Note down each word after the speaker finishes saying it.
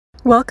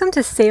Welcome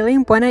to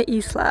Sailing Buena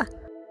Isla.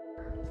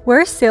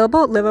 We're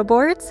sailboat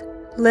liveaboards,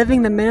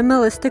 living the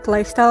minimalistic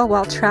lifestyle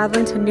while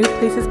traveling to new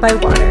places by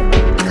water.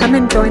 Come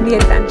and join the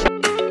adventure.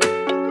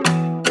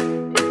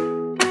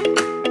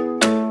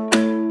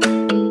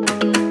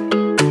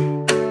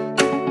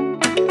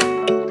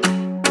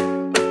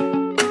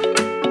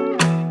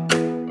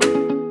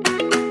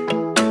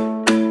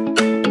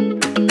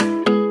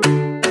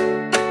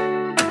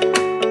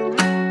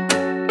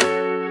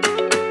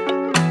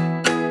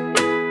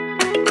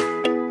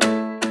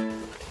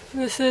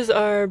 This is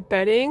our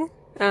bedding.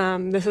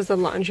 This is the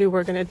laundry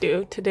we're gonna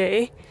do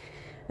today,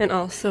 and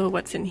also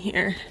what's in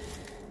here.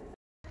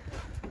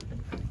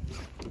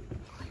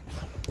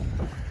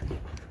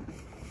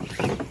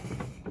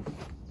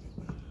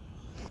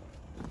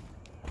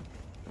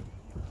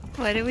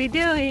 What are we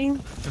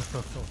doing?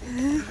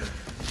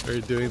 We're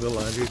doing the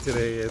laundry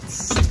today.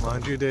 It's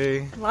laundry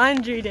day.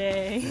 Laundry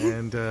day.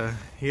 And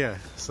yeah,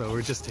 so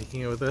we're just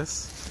taking it with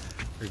us.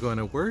 We're going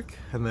to work,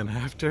 and then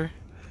after,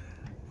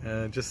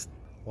 just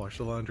wash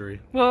the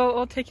laundry. Well,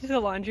 we'll take you to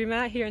the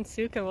laundromat here in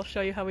Souk, and we'll show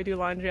you how we do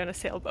laundry on a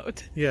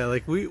sailboat. Yeah,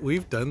 like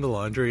we've done the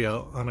laundry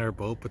out on our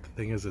boat, but the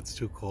thing is it's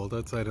too cold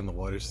outside and the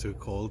water's too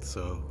cold,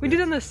 so... We do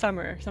it in the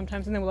summer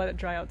sometimes, and then we'll let it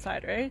dry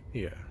outside, right?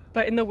 Yeah.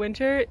 But in the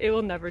winter, it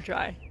will never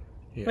dry.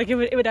 Yeah. Like it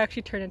would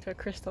actually turn into a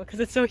crystal because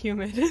it's so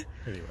humid.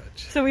 Pretty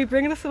much. So we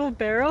bring this little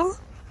barrel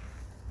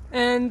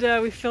and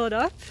we fill it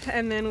up,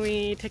 and then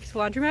we take it to the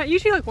laundromat,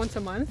 usually like once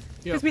a month,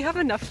 because we have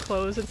enough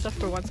clothes and stuff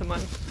for once a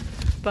month.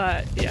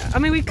 But yeah, I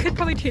mean, we could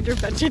probably change our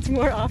bed sheets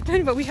more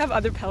often, but we have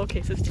other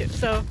pillowcases too,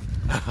 so...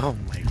 Oh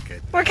my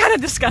goodness. We're kind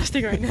of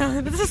disgusting right now.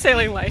 This is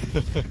sailing life.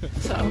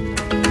 So,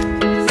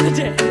 it's the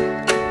day.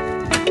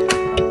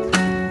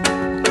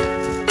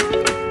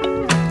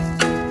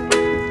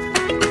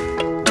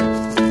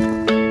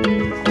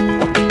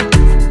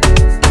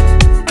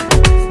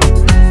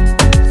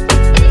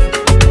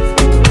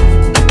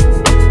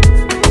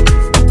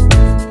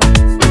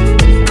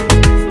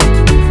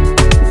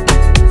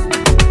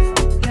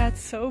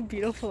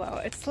 Beautiful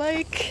out. It's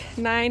like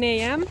 9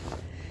 a.m.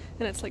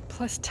 and it's like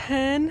plus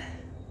 10.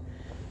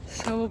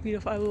 So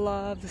beautiful. I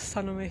love the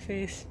sun on my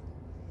face.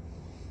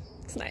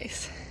 It's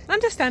nice.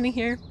 I'm just standing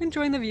here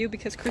enjoying the view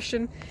because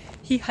Christian,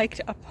 he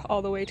hiked up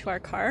all the way to our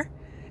car.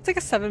 It's like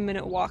a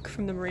 7-minute walk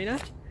from the marina.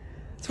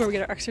 That's where we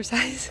get our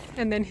exercise,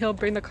 and then he'll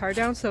bring the car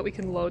down so that we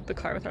can load the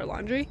car with our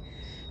laundry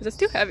because it's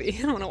too heavy.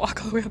 I don't want to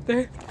walk all the way up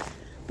there.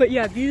 But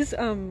yeah, these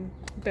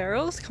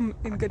barrels come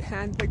in good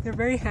hands. Like, they're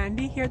very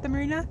handy here at the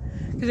marina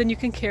because then you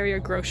can carry your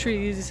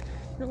groceries,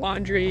 your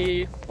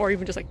laundry, or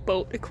even just like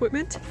boat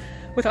equipment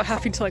without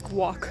having to like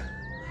walk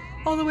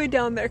all the way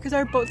down there because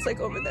our boat's like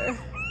over there.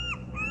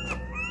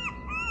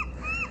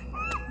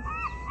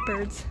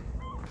 Birds.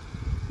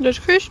 There's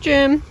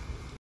Christian.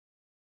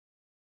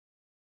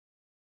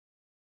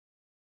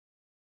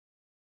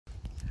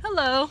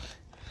 Hello.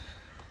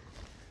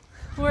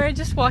 We're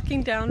just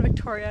walking down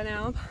Victoria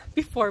now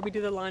before we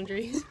do the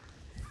laundry.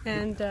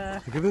 And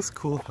look at this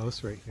cool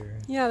house right here.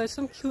 Yeah, there's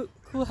some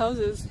cool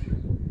houses.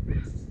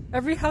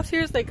 Every house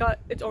here is like got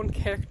its own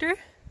character.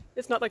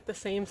 It's not like the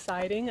same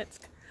siding.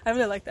 I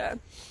really like that.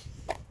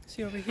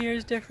 See, over here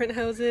is different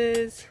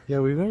houses. Yeah,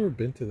 we've never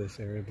been to this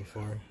area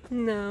before.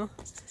 No.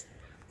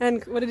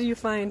 And what did you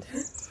find?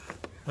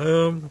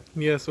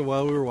 Yeah, so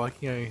while we were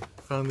walking, I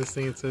found this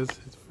thing. It says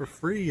it's for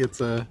free.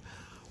 It's a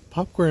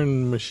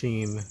popcorn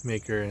machine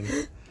maker,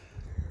 and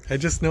I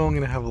just know I'm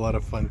gonna have a lot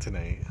of fun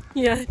tonight.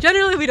 Yeah,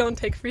 generally we don't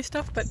take free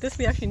stuff, but this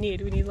we actually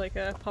need. We need like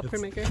a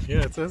popcorn maker.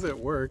 Yeah, it says it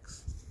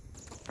works.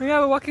 Yeah,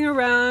 we're walking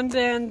around,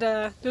 and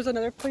there's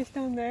another place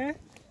down there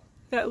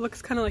that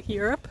looks kind of like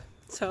Europe,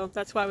 so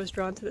that's why I was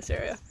drawn to this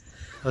area.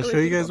 I'll show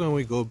you guys when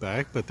we go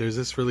back, but there's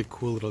this really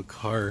cool little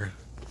car.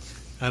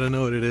 I don't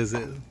know what it is.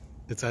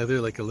 It's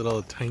either like a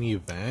little tiny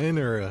van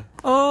or a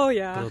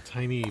little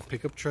tiny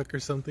pickup truck or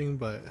something,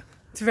 but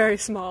it's very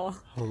small.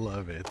 I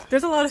love it.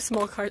 There's a lot of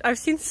small cars. I've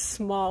seen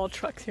small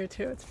trucks here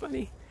too. It's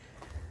funny.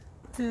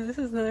 Yeah, this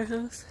is another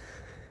house.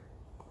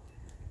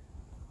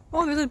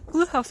 Oh, there's a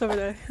blue house over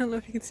there. I don't know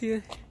if you can see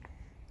it.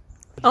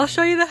 I'll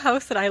show you the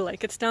house that I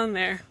like. It's down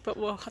there, but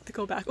we'll have to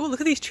go back. Oh,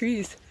 look at these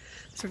trees.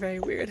 These are very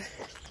weird.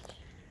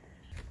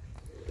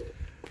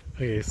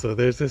 Okay, so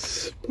there's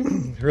this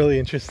really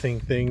interesting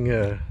thing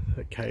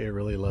that Kaya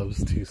really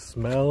loves to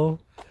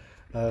smell.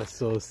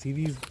 So see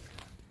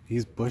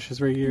these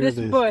bushes right here?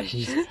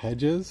 These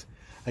hedges?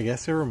 I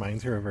guess it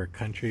reminds her of her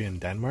country in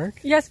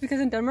Denmark. Yes,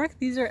 because in Denmark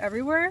these are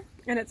everywhere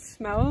and it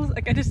smells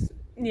like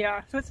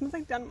so it smells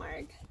like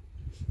Denmark.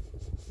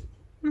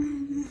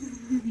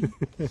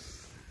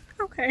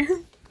 Okay,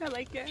 I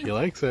like it. She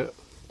likes it.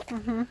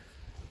 Mm-hmm.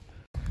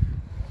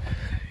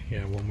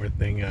 Yeah, one more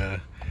thing.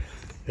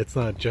 It's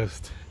not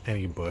just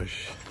any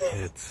bush.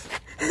 It's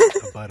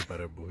a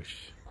barbara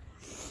bush.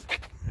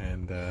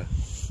 And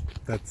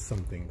that's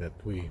something that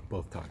we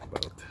both talk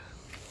about.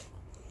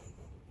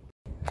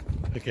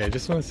 Okay, I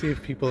just want to see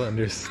if people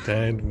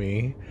understand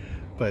me,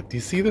 but do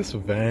you see this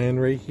van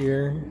right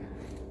here?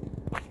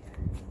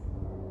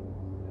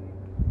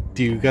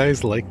 Do you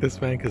guys like this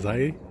van? Because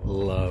I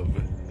love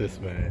this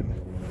man.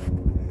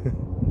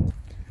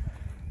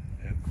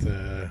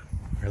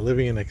 We're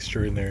living in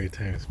extraordinary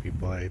times,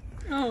 people.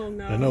 Oh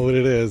no. I don't know what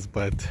it is,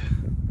 but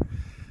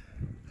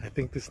I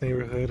think this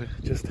neighborhood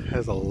just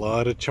has a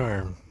lot of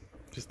charm.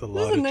 Just a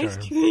lot of charm. This is a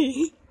nice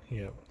tree.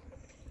 Yep.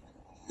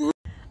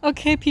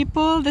 Okay,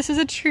 people, this is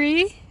a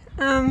tree.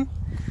 I'm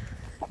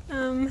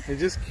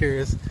just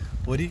curious,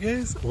 what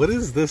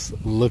does this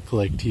look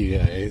like to you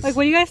guys? Like,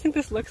 what do you guys think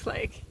this looks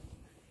like?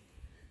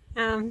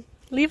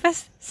 Leave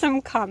us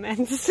some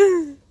comments.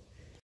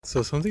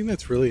 So something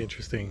that's really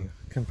interesting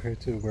compared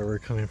to where we're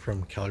coming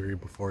from, Calgary,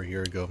 before a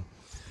year ago,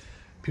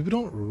 people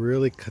don't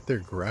really cut their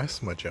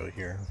grass much out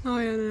here. Oh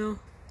yeah, no.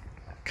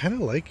 Kind of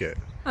like it.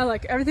 I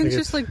like it. Everything's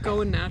just like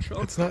going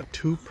natural. It's not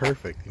too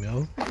perfect, you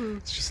know?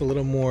 It's just a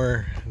little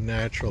more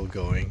natural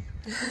going.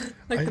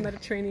 Like the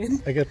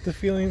Mediterranean. I get the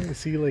feeling, you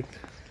see like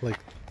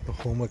the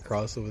home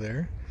across over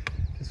there,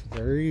 just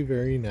very,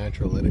 very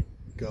natural. Let it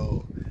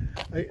go.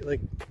 I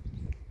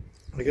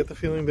get the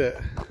feeling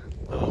that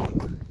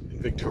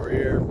in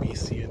Victoria or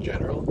BC in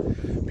general,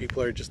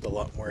 people are just a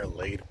lot more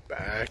laid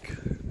back.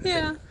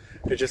 Yeah.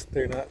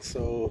 They're not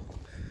so,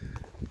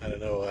 I don't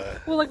know.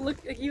 Well,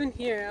 look, even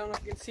here, I don't know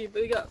if you can see,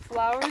 but we got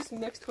flowers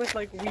mixed with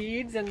like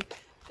weeds and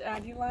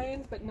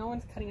dandelions, but no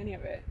one's cutting any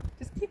of it.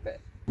 Just keep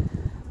it.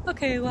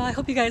 Okay, well, I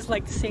hope you guys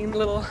liked seeing a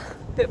little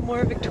bit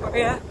more of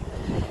Victoria.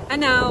 And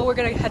now we're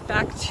gonna head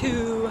back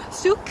to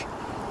Souk,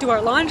 do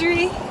our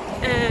laundry,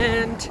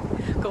 and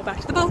go back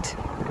to the boat.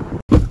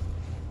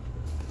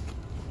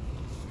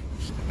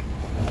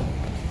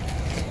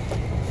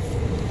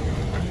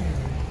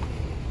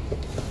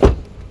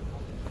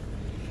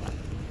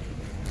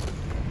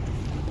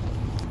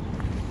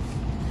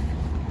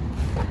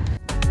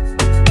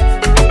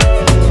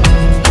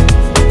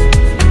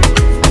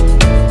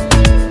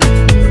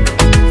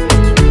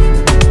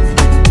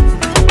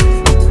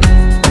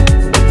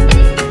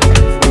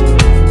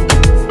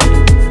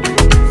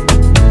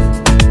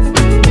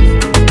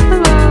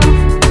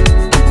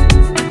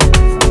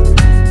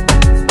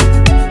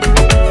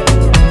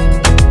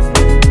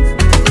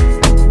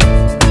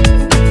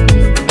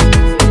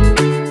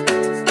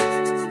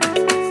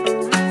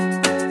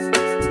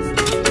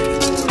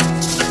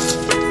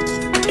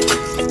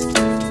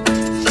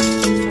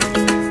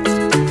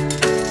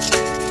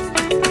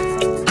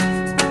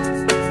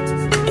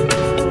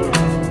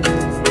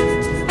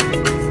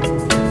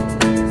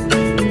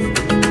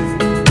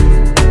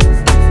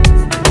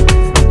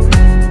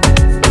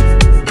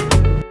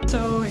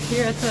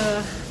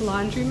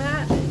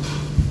 Laundromat,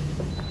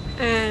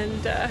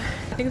 and I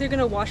think they're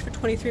gonna wash for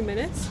 23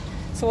 minutes,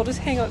 so we'll just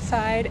hang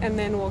outside and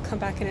then we'll come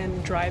back in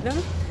and dry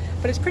them.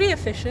 But it's pretty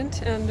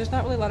efficient and there's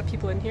not really a lot of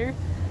people in here,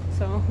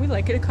 so we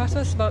like it. It cost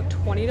us about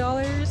 $20,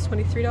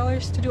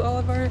 $23 to do all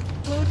of our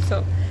loads,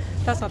 so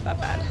that's not that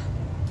bad.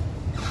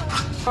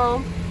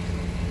 So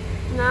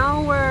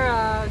now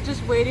we're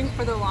just waiting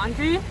for the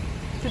laundry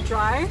to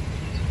dry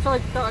for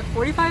like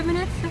 45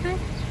 minutes, I think.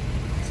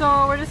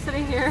 So we're just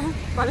sitting here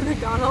by the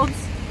McDonald's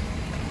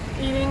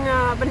eating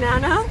a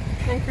banana,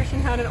 and Christian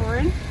had an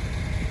orange,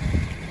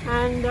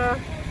 and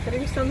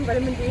getting some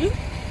vitamin D,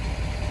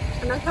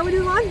 and that's how we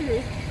do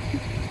laundry.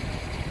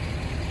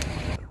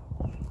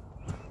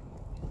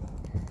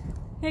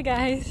 Hey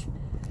guys,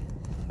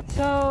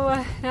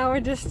 so now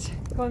we're just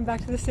going back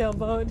to the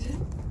sailboat,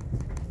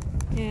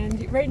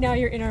 and right now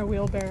you're in our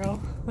wheelbarrow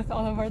with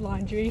all of our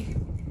laundry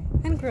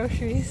and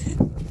groceries.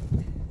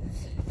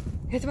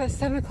 It's about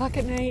 7 o'clock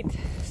at night,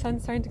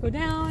 sun's starting to go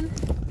down.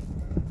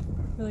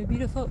 Really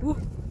beautiful. Ooh.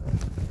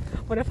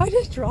 What if I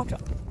just dropped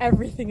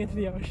everything into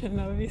the ocean?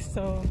 That would be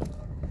so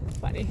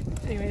funny.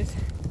 Anyways,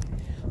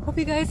 hope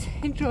you guys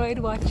enjoyed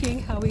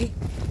watching how we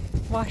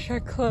wash our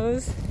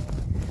clothes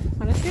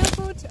on a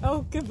sailboat.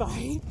 Oh,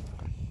 goodbye.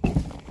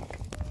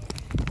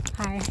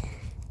 Hi.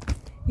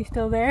 You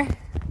still there?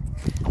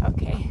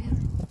 Okay.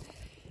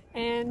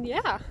 And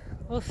yeah,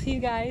 we'll see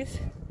you guys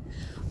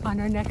on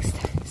our next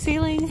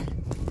sailing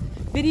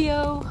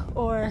video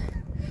or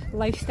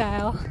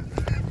lifestyle.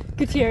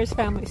 Gutierrez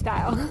family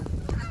style.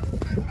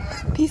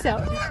 Peace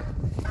out.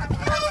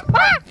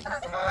 Ah!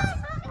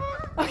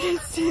 Okay,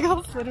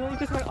 seagulls literally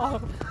just went all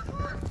over.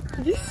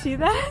 Did you see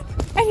that?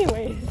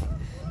 Anyways,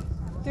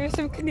 there's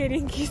some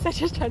Canadian geese that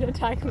just tried to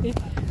attack me.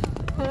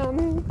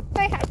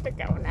 I have to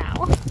go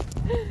now.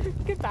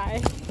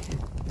 Goodbye.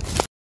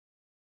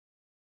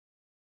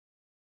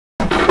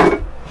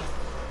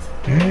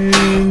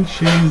 And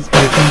she's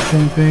making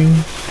something.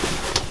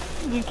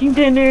 Making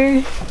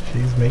dinner.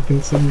 She's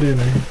making some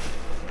dinner.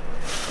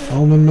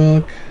 Almond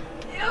milk.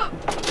 Yep.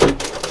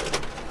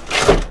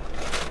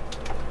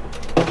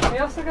 We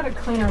also gotta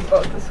clean our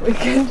boat this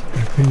weekend.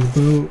 Clean the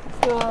boat.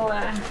 So,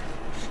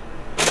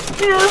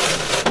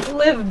 yeah,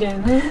 lived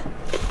in.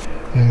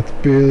 That's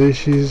barely,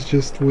 she's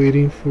just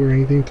waiting for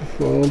anything to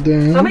fall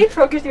down. How many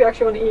croakers do you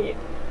actually want to eat?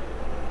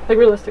 Like,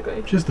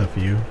 realistically? Just a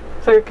few.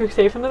 So you could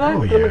save some of that?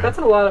 Oh, yeah. Like, that's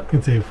a lot of... I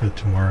can save for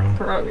tomorrow.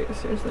 Pierogies,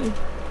 seriously.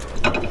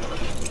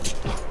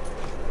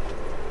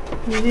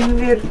 Then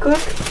we'll cook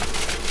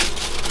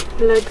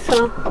like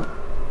so.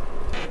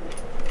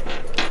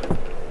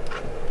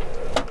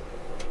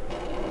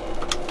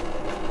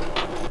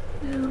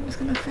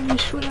 gonna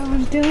finish what I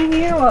was doing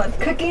here while it's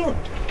cooking.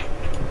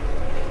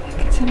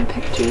 Get some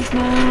pictures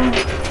now.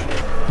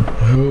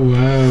 Oh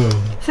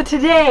wow. So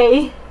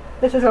today,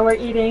 this is what we're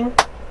eating.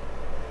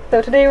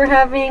 So today we're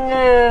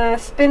having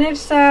spinach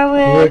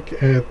salad, Look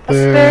at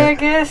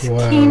asparagus,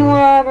 wow.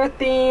 quinoa, or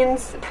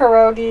beans,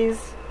 pierogies.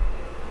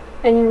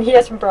 And he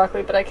has some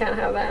broccoli, but I can't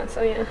have that,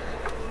 so yeah.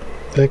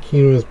 That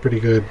quinoa is pretty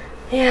good.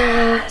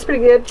 Yeah, it's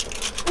pretty good.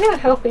 Yeah,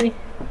 healthy.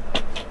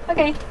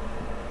 Okay.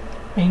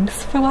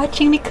 Thanks for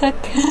watching me cook.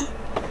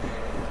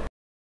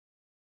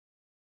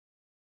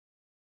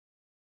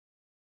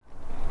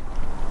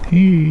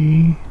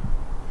 Hey.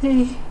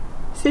 Hey,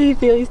 say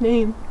Bailey's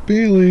name.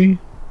 Bailey.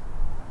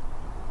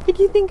 What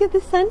do you think of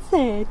the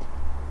sunset?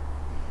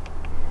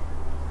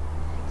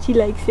 She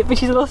likes it, but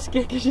she's a little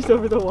scared because she's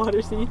over the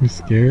water, see? You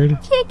scared?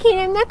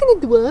 JK, I'm not gonna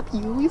drop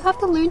you. You have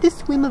to learn to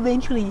swim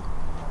eventually.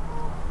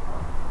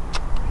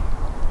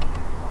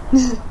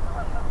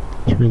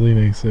 It's really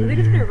nice out I think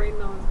it's gonna here. rain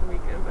though on the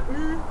weekend, but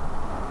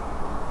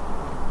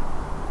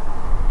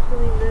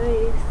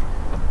really nice.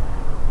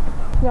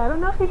 Yeah, I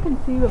don't know if you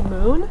can see the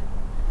moon,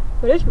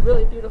 but it's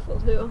really beautiful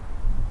too.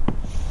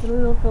 I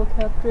don't know if I'll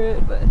capture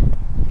it, but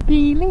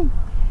Bailey,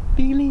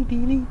 Bailey,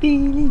 Bailey,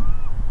 Bailey.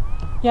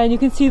 Yeah, and you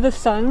can see the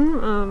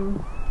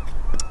sun.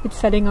 It's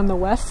setting on the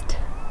west,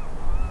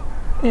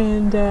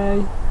 and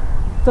the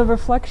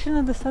reflection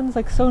of the sun's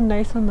like so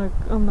nice on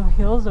the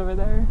hills over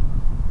there.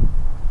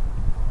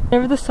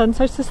 Whenever the sun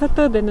starts to set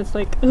though, then it's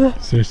like ugh.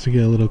 Starts to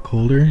get a little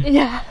colder.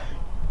 Yeah.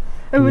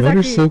 It The was water's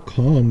actually so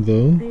calm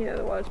though. yeah,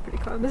 the water's pretty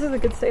calm. This is a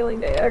good sailing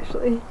day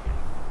actually.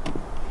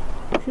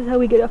 This is how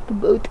we get off the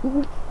boat.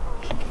 Ooh.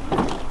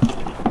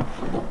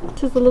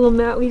 This is the little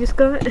mat we just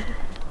got.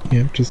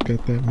 Yep, just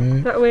got that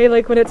mat. That way,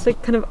 like when it's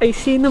like kind of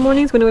icy in the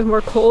mornings, when it was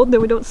more cold, then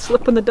we don't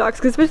slip on the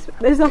docks. Because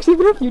there's actually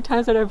been a few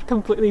times that I've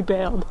completely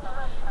bailed.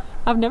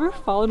 I've never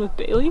fallen with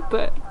Bailey,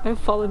 but I've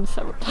fallen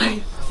several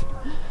times.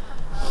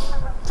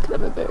 It's kind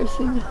of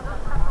embarrassing.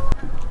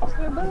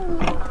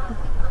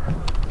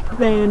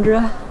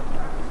 Vandra,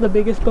 the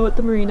biggest boat at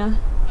the marina.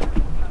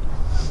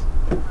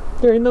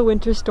 During the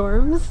winter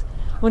storms,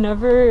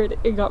 whenever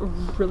it got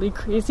really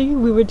crazy,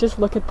 we would just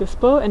look at this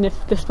boat, and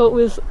if this boat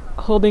was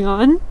holding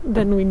on,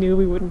 then we knew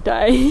we wouldn't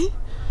die.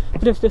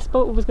 But if this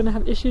boat was gonna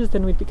have issues,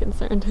 then we'd be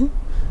concerned.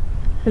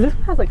 This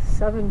one has like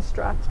 7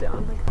 straps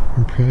down.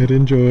 Like, Pride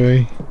and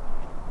joy.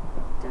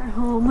 they're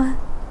home.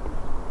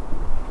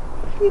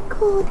 You're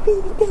cold,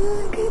 baby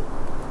dog.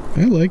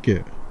 I like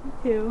it. Me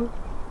too.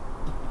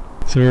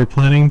 So we're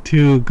planning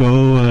to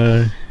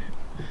go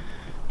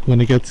when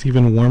it gets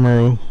even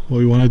warmer. What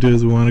we want to do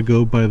is we want to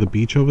go by the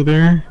beach over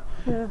there,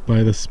 Yeah.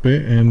 by the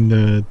spit,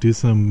 and do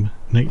some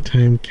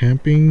nighttime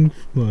camping.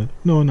 Well,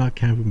 no, not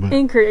camping, but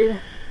Anchoring.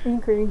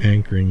 Anchoring.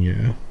 anchoring.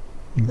 Yeah,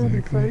 That'd be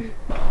exactly.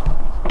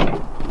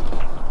 fun.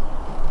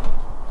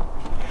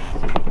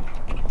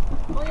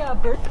 Oh yeah, a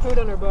bird code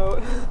on our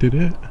boat. Did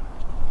it?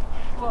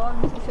 Well,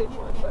 I'm just saying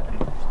one, but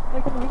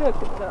we gotta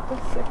pick it up.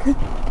 That's sick.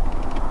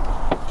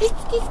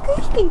 It's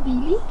disgusting,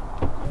 Bailey.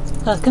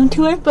 Welcome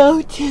to our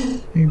boat.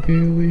 Hey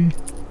Bailey.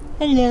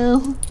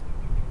 Hello.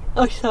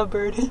 Oh, she saw a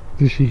bird.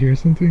 Did she hear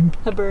something?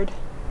 A bird.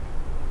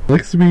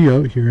 Likes to be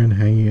out here and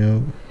hanging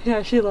out.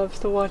 Yeah, she loves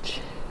to watch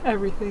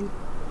everything.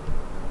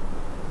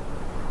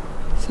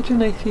 Such a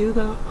nice view,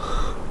 though.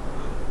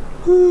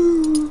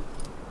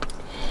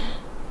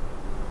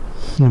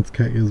 That's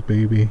Katya's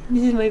baby.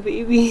 This is my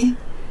baby.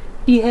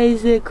 She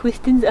has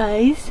Kristen's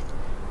eyes.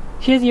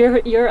 She has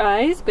your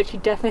eyes, but she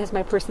definitely has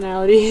my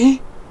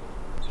personality.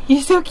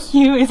 You're so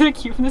cute. Is it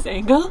cute from this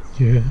angle?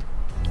 Yeah.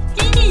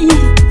 You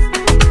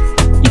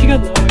should go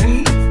lower.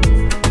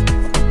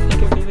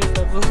 Like a baby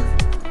level.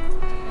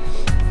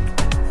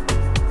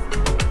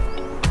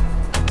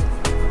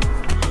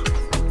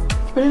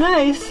 It's pretty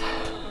nice.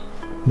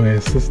 My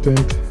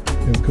assistant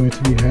is going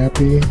to be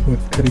happy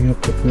with cutting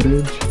up the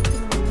footage.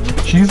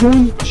 She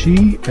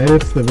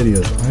edits the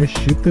videos. I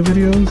shoot the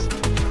videos,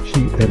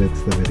 she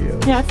edits the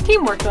videos. Yeah, it's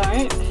teamwork though,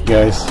 right?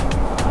 Guys, so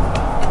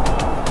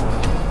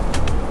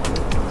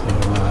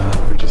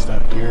we're just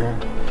out here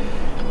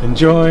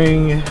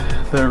enjoying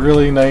the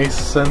really nice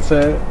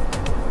sunset.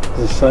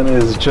 The sun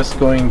is just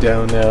going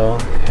down now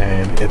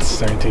and it's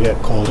starting to get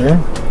colder,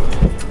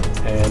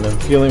 and I'm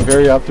feeling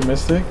very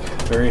optimistic,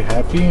 very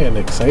happy and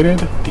excited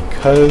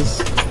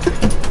because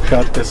I've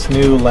got this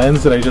new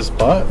lens that I just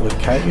bought with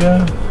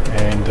Katya,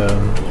 and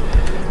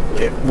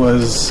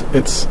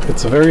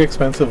it's a very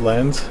expensive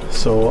lens,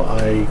 so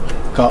I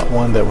got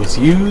one that was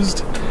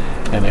used,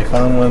 and I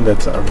found one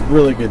that's a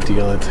really good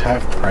deal. It's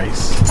half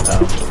price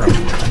from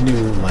a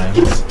new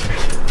lens,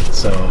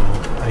 so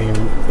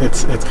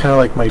it's kind of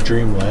like my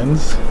dream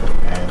lens,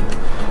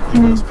 and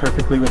it goes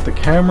perfectly with the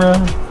camera,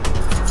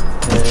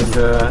 and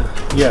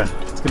yeah,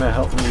 it's gonna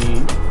help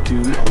me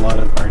do a lot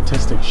of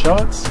artistic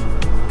shots,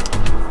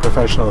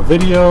 professional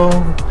video.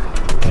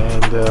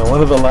 And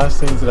one of the last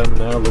things that I'm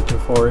now looking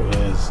for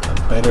is a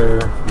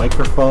better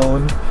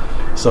microphone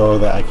so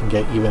that I can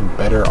get even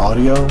better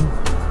audio,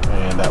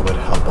 and that would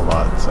help a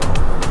lot. So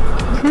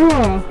cool.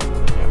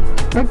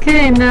 yeah.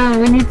 Okay, now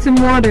we need some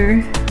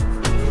water.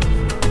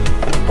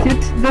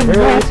 The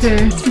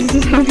water. This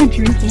is how we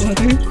drink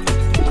water.